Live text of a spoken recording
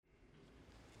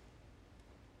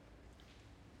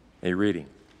A reading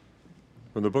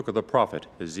from the book of the prophet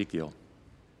Ezekiel.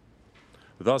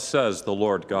 Thus says the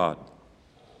Lord God,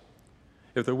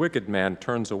 if the wicked man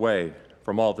turns away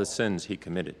from all the sins he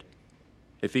committed,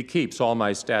 if he keeps all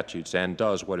my statutes and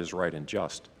does what is right and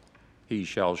just, he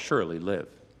shall surely live,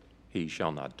 he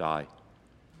shall not die.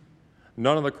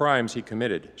 None of the crimes he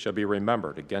committed shall be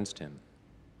remembered against him.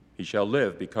 He shall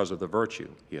live because of the virtue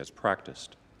he has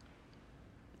practiced.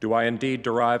 Do I indeed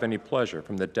derive any pleasure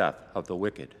from the death of the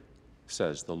wicked,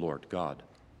 says the Lord God?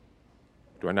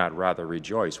 Do I not rather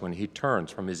rejoice when he turns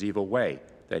from his evil way,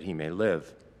 that he may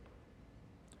live?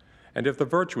 And if the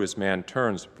virtuous man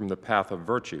turns from the path of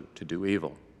virtue to do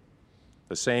evil,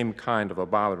 the same kind of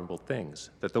abominable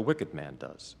things that the wicked man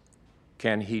does,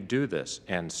 can he do this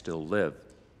and still live?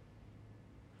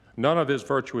 None of his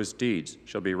virtuous deeds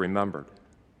shall be remembered,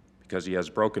 because he has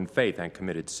broken faith and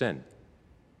committed sin.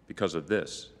 Because of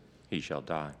this, he shall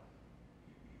die.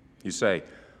 You say,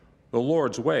 the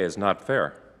Lord's way is not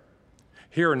fair.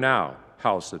 Hear now,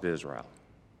 house of Israel.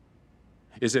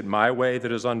 Is it my way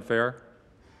that is unfair?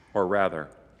 Or rather,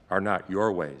 are not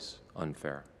your ways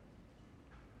unfair?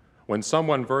 When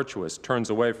someone virtuous turns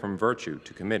away from virtue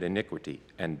to commit iniquity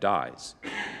and dies,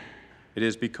 it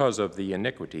is because of the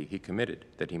iniquity he committed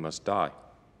that he must die.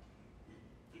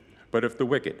 But if the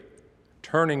wicked,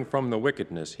 turning from the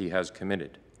wickedness he has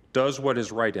committed, does what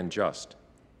is right and just,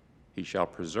 he shall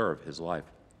preserve his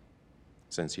life,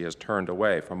 since he has turned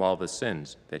away from all the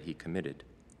sins that he committed.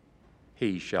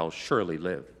 He shall surely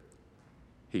live.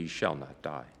 He shall not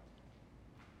die.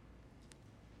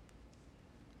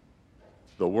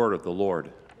 The word of the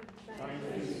Lord.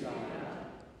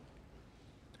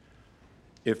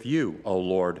 If you, O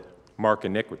Lord, mark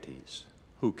iniquities,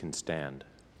 who can stand?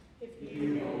 If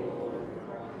you, O Lord,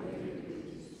 mark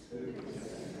iniquities, who can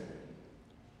stand?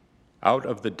 Out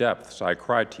of the depths I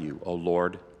cried to you, O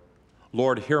Lord.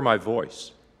 Lord, hear my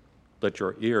voice. Let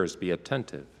your ears be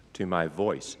attentive to my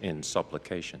voice in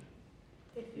supplication.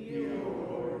 If you,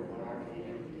 O Lord, mark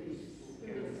iniquities,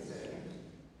 who can stand?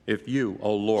 If you,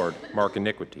 O Lord, mark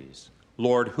iniquities,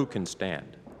 Lord, who can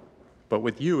stand? But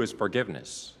with you is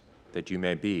forgiveness, that you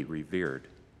may be revered.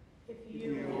 If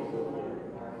you, O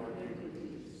Lord, mark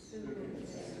iniquities, who can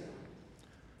stand?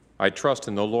 I trust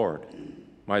in the Lord.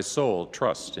 My soul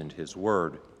trusts in his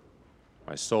word.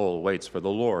 My soul waits for the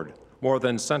Lord, more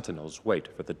than sentinels wait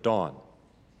for the dawn.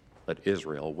 Let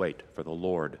Israel wait for the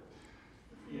Lord.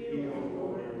 You, O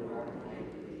Lord, mark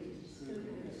iniquities, who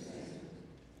can stand?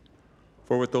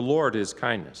 For with the Lord is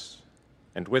kindness,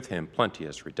 and with him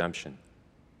plenteous redemption,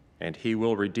 and he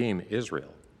will redeem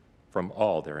Israel from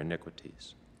all their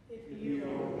iniquities. If you, O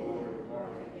Lord,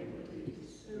 mark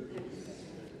iniquities, who can stand?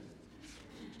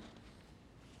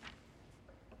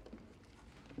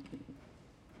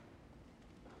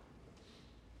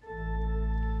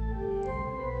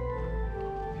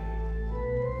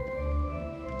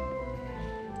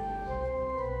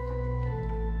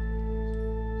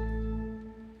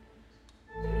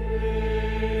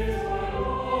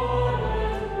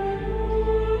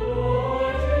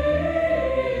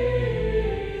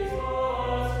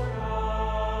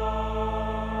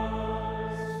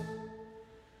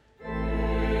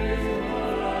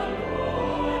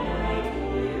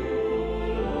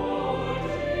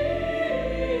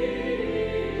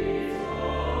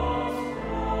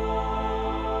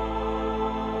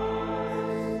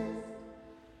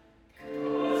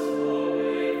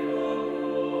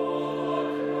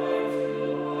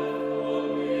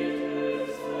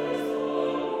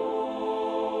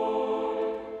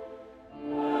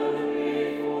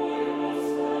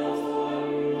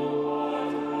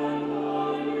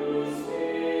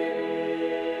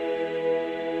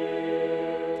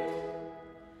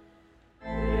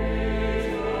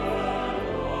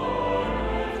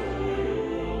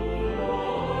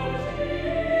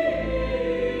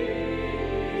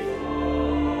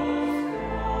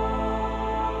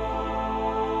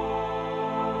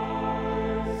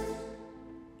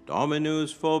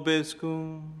 Dominus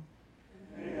vobiscum.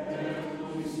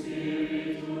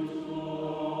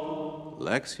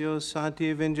 Lectio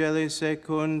Sancti Evangelii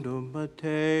secundum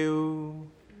Matteo.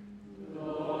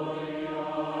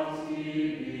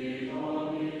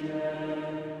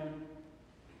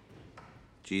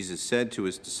 Jesus said to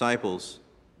his disciples,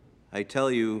 I tell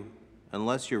you,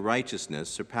 unless your righteousness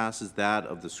surpasses that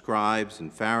of the scribes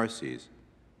and Pharisees,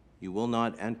 you will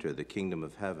not enter the kingdom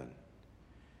of heaven.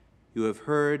 You have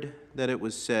heard that it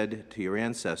was said to your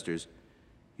ancestors,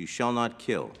 you shall not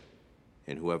kill,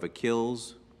 and whoever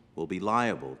kills will be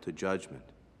liable to judgment.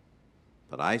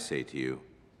 But I say to you,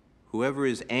 whoever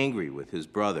is angry with his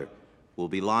brother will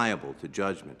be liable to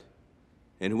judgment.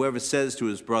 And whoever says to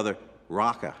his brother,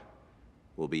 Raka,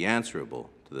 will be answerable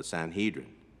to the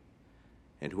Sanhedrin.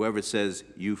 And whoever says,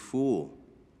 "You fool,"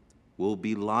 will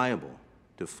be liable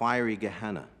to fiery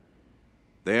Gehenna.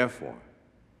 Therefore,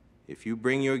 if you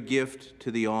bring your gift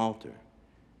to the altar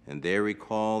and there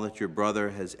recall that your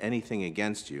brother has anything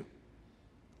against you,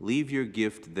 leave your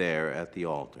gift there at the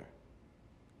altar.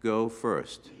 Go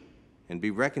first and be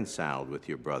reconciled with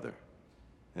your brother,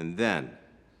 and then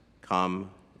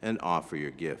come and offer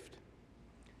your gift.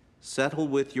 Settle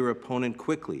with your opponent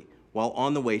quickly while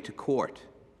on the way to court.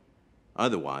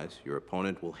 Otherwise, your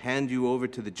opponent will hand you over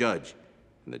to the judge,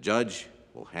 and the judge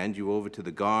will hand you over to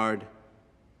the guard,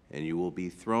 and you will be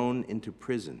thrown into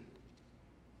prison.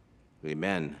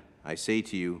 Amen, I say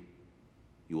to you,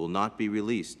 you will not be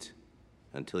released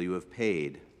until you have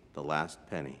paid the last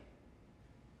penny.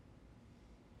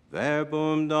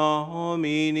 Verbum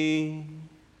Domini.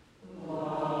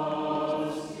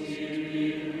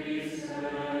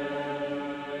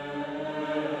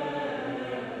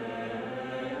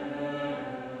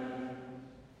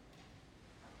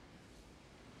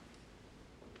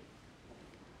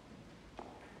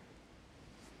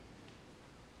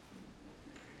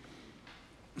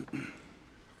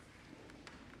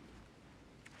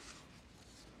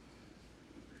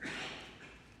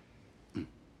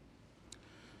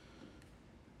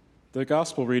 The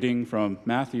gospel reading from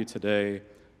Matthew today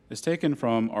is taken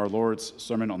from our Lord's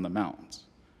Sermon on the Mount.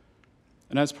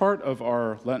 And as part of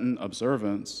our Lenten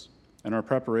observance and our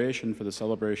preparation for the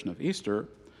celebration of Easter,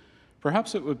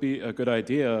 perhaps it would be a good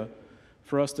idea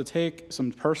for us to take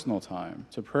some personal time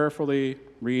to prayerfully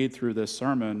read through this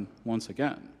sermon once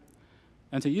again,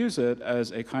 and to use it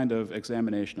as a kind of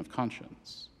examination of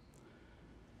conscience.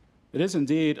 It is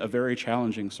indeed a very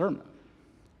challenging sermon.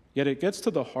 Yet it gets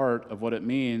to the heart of what it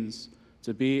means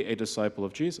to be a disciple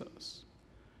of Jesus.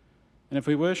 And if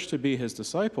we wish to be his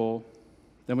disciple,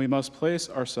 then we must place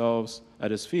ourselves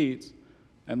at his feet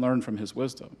and learn from his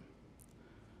wisdom.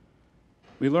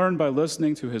 We learn by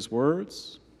listening to his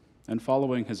words and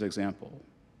following his example.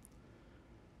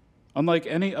 Unlike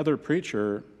any other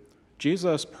preacher,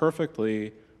 Jesus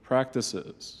perfectly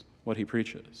practices what he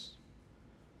preaches.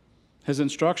 His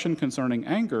instruction concerning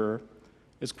anger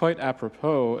is quite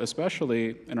apropos,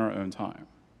 especially in our own time.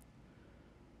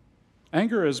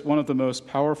 Anger is one of the most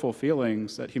powerful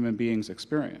feelings that human beings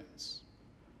experience.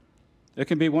 It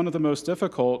can be one of the most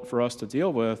difficult for us to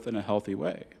deal with in a healthy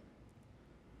way.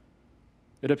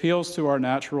 It appeals to our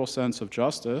natural sense of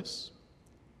justice,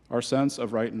 our sense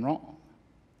of right and wrong.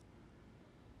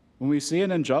 When we see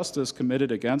an injustice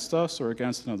committed against us or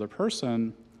against another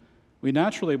person, we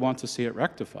naturally want to see it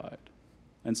rectified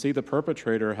and see the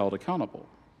perpetrator held accountable.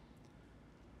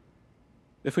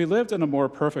 If we lived in a more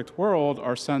perfect world,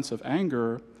 our sense of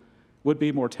anger would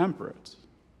be more temperate.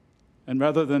 And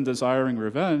rather than desiring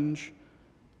revenge,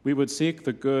 we would seek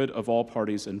the good of all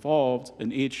parties involved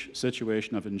in each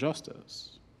situation of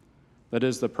injustice. That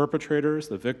is, the perpetrators,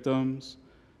 the victims,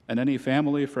 and any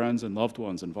family, friends, and loved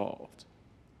ones involved.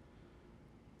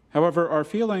 However, our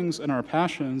feelings and our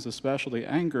passions, especially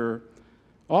anger,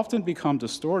 often become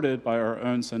distorted by our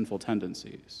own sinful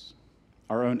tendencies,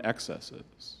 our own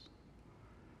excesses.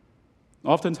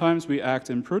 Oftentimes we act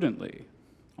imprudently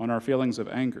on our feelings of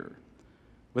anger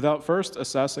without first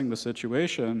assessing the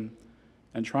situation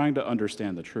and trying to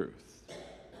understand the truth.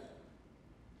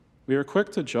 We are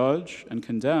quick to judge and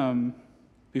condemn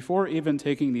before even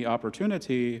taking the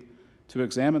opportunity to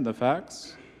examine the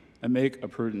facts and make a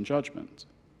prudent judgment.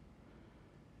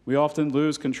 We often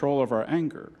lose control of our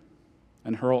anger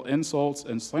and hurl insults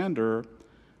and slander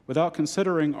without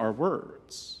considering our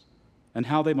words and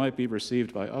how they might be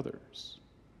received by others.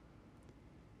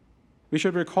 We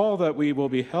should recall that we will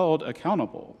be held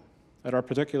accountable at our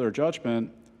particular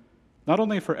judgment, not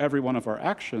only for every one of our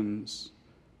actions,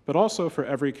 but also for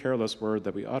every careless word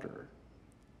that we utter.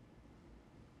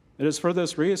 It is for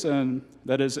this reason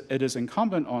that it is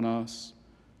incumbent on us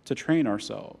to train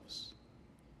ourselves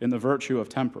in the virtue of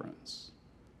temperance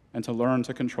and to learn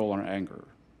to control our anger.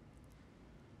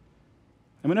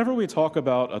 And whenever we talk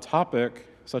about a topic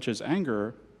such as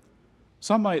anger,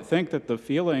 some might think that the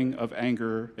feeling of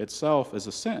anger itself is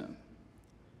a sin.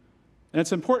 And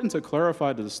it's important to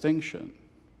clarify the distinction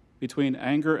between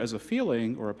anger as a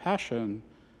feeling or a passion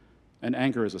and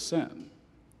anger as a sin.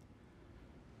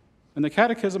 And the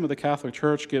Catechism of the Catholic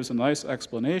Church gives a nice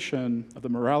explanation of the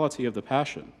morality of the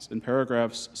passions in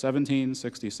paragraphs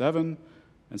 1767 and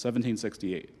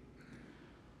 1768.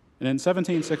 And in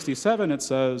 1767 it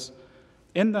says,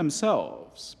 "In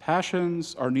themselves,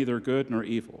 passions are neither good nor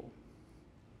evil.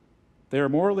 They are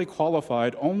morally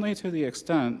qualified only to the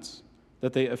extent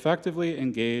that they effectively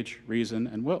engage reason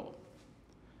and will.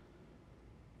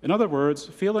 In other words,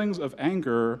 feelings of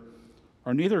anger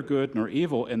are neither good nor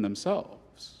evil in themselves.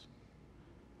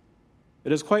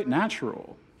 It is quite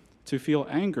natural to feel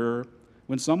anger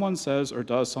when someone says or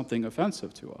does something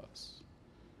offensive to us,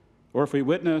 or if we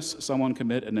witness someone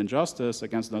commit an injustice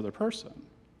against another person.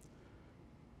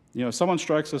 If someone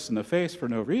strikes us in the face for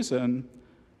no reason,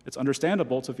 it's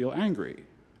understandable to feel angry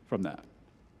from that.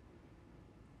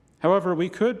 However, we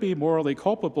could be morally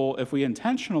culpable if we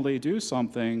intentionally do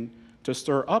something to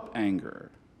stir up anger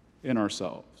in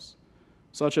ourselves,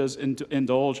 such as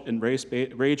indulge in rage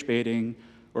baiting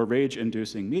or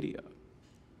rage-inducing media,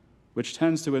 which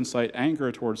tends to incite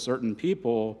anger towards certain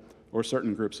people or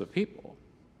certain groups of people.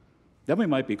 Then we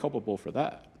might be culpable for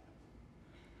that.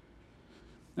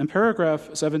 And paragraph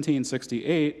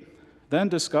 1768 then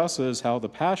discusses how the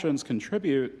passions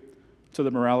contribute to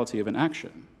the morality of an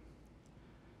action.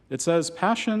 It says,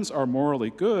 passions are morally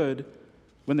good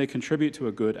when they contribute to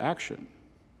a good action,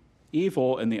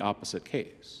 evil in the opposite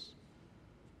case.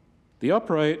 The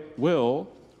upright will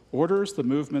orders the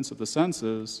movements of the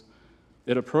senses,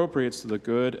 it appropriates to the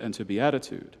good and to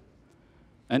beatitude.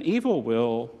 An evil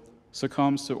will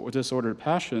succumbs to disordered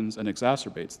passions and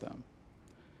exacerbates them.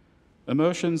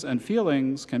 Emotions and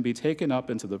feelings can be taken up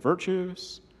into the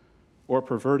virtues or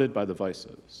perverted by the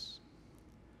vices.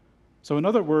 So in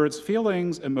other words,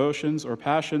 feelings, emotions, or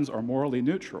passions are morally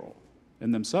neutral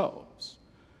in themselves,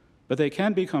 but they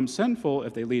can become sinful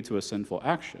if they lead to a sinful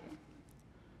action.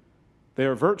 They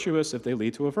are virtuous if they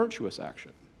lead to a virtuous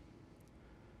action.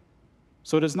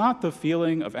 So it is not the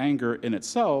feeling of anger in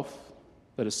itself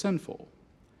that is sinful,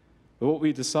 but what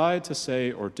we decide to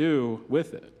say or do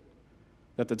with it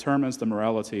that determines the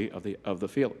morality of the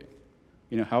feeling,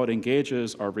 how it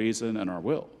engages our reason and our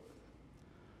will.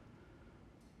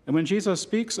 And when Jesus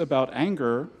speaks about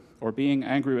anger or being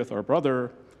angry with our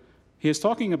brother, he is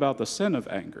talking about the sin of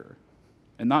anger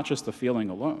and not just the feeling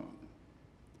alone.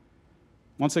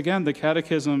 Once again, the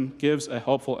Catechism gives a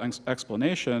helpful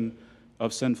explanation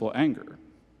of sinful anger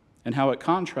and how it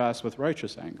contrasts with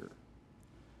righteous anger.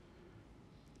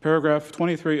 Paragraph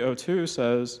 2302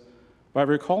 says, by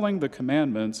recalling the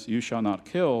commandments, you shall not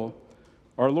kill,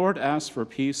 our Lord asked for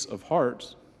peace of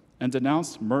heart and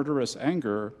denounced murderous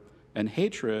anger and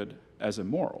hatred as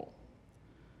immoral.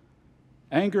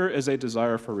 Anger is a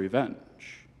desire for revenge.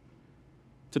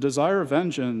 To desire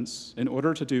vengeance in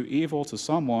order to do evil to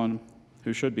someone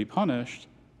who should be punished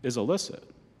is illicit.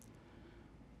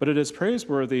 But it is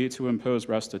praiseworthy to impose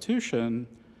restitution,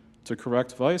 to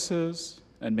correct vices,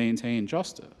 and maintain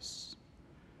justice.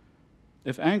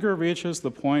 If anger reaches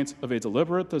the point of a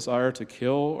deliberate desire to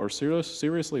kill or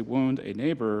seriously wound a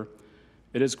neighbor,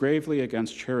 it is gravely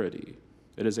against charity.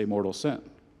 It is a mortal sin.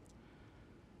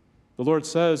 The Lord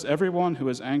says, everyone who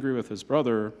is angry with his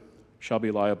brother shall be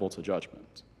liable to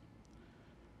judgment.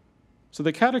 So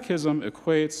the Catechism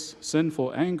equates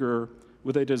sinful anger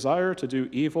with a desire to do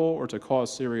evil or to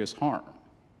cause serious harm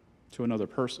to another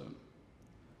person.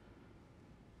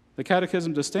 The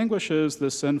Catechism distinguishes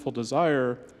this sinful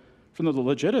desire from the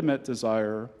legitimate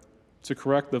desire to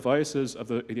correct the vices of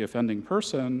the offending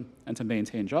person and to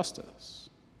maintain justice.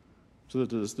 So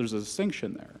there's a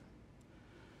distinction there.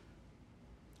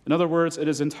 In other words, it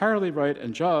is entirely right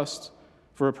and just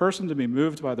for a person to be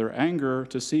moved by their anger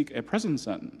to seek a prison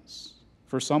sentence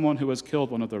for someone who has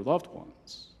killed one of their loved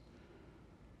ones.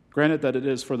 Granted that it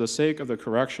is for the sake of the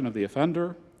correction of the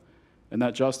offender and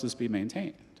that justice be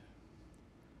maintained.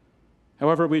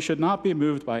 However, we should not be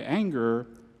moved by anger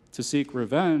to seek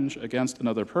revenge against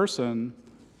another person,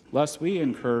 lest we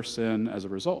incur sin as a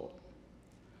result.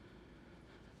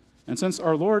 And since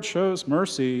our Lord shows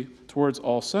mercy towards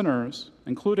all sinners,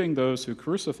 including those who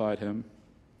crucified him,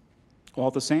 while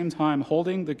at the same time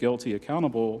holding the guilty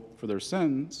accountable for their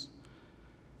sins,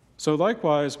 so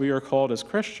likewise we are called as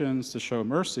Christians to show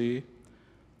mercy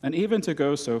and even to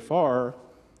go so far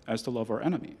as to love our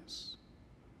enemies.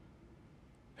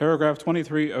 Paragraph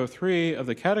 2303 of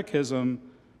the Catechism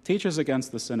teaches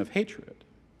against the sin of hatred,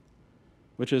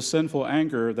 which is sinful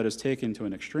anger that is taken to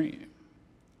an extreme.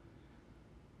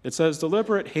 It says,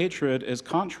 deliberate hatred is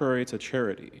contrary to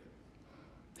charity.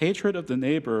 Hatred of the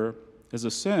neighbor is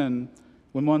a sin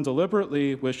when one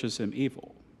deliberately wishes him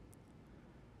evil.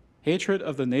 Hatred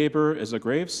of the neighbor is a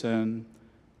grave sin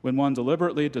when one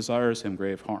deliberately desires him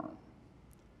grave harm.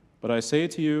 But I say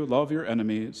to you, love your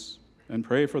enemies and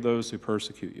pray for those who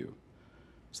persecute you,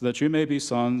 so that you may be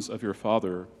sons of your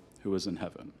Father who is in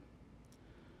heaven.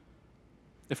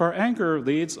 If our anger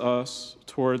leads us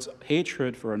towards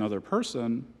hatred for another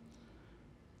person,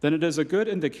 then it is a good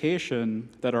indication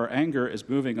that our anger is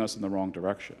moving us in the wrong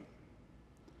direction.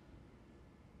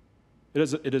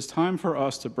 It is time for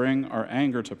us to bring our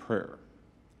anger to prayer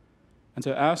and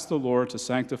to ask the Lord to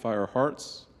sanctify our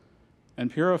hearts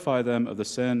and purify them of the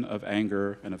sin of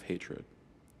anger and of hatred.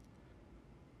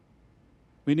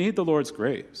 We need the Lord's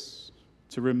grace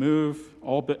to remove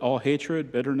all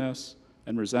hatred, bitterness,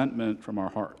 and resentment from our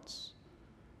hearts,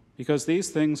 because these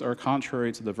things are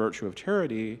contrary to the virtue of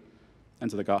charity and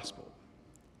to the gospel.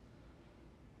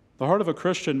 The heart of a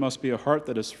Christian must be a heart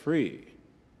that is free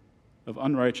of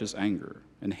unrighteous anger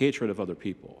and hatred of other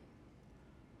people.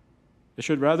 It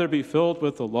should rather be filled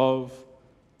with the love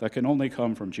that can only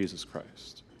come from Jesus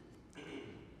Christ.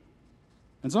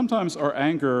 And sometimes our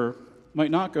anger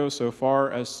might not go so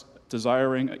far as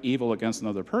desiring evil against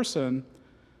another person,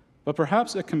 but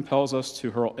perhaps it compels us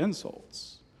to hurl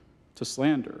insults, to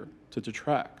slander, to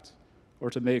detract, or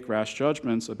to make rash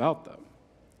judgments about them.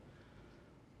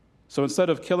 So instead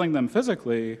of killing them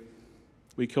physically,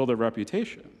 we kill their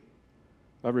reputation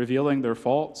by revealing their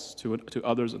faults to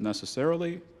others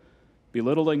unnecessarily,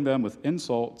 belittling them with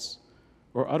insults,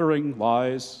 or uttering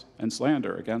lies and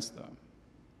slander against them.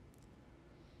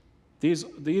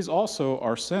 These also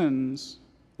are sins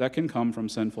that can come from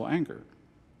sinful anger.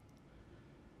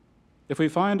 If we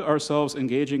find ourselves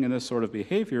engaging in this sort of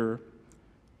behavior,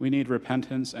 we need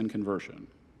repentance and conversion.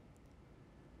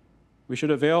 We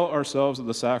should avail ourselves of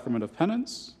the sacrament of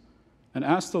penance and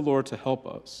ask the Lord to help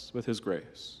us with his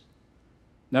grace,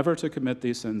 never to commit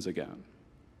these sins again.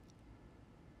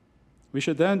 We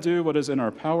should then do what is in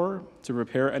our power to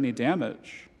repair any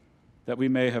damage that we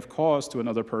may have caused to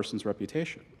another person's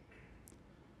reputation.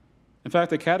 In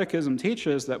fact, the Catechism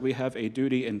teaches that we have a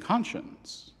duty in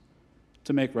conscience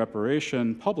to make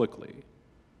reparation publicly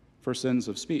for sins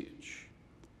of speech.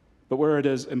 But where it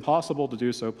is impossible to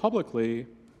do so publicly,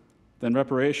 then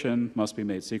reparation must be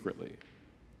made secretly.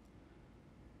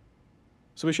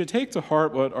 So we should take to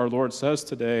heart what our Lord says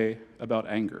today about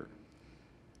anger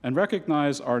and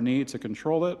recognize our need to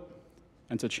control it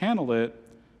and to channel it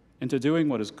into doing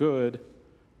what is good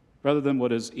rather than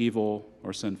what is evil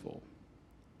or sinful.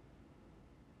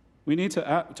 We need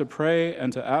to pray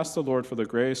and to ask the Lord for the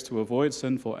grace to avoid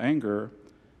sinful anger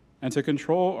and to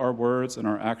control our words and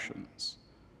our actions,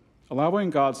 allowing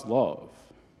God's love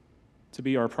to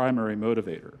be our primary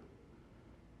motivator,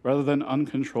 rather than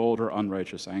uncontrolled or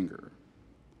unrighteous anger.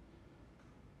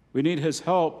 We need his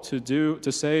help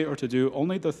to say or to do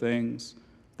only the things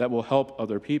that will help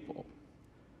other people,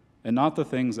 and not the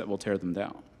things that will tear them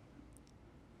down.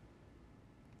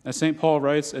 As St. Paul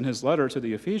writes in his letter to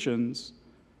the Ephesians,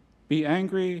 "Be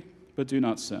angry, but do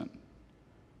not sin.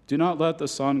 Do not let the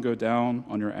sun go down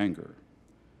on your anger,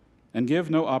 and give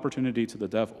no opportunity to the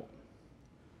devil.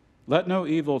 Let no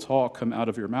evil talk come out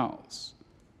of your mouths,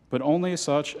 but only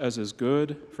such as is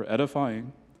good for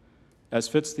edifying, as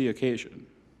fits the occasion,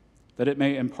 that it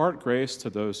may impart grace to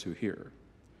those who hear.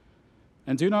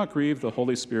 And do not grieve the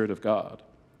Holy Spirit of God,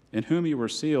 in whom you were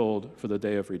sealed for the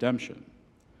day of redemption.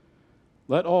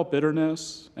 Let all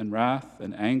bitterness and wrath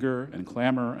and anger and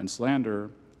clamor and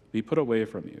slander be put away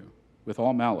from you, with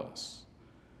all malice.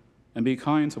 And be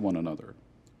kind to one another,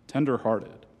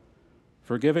 tender-hearted,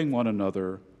 forgiving one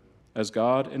another, as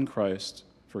God in Christ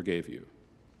forgave you."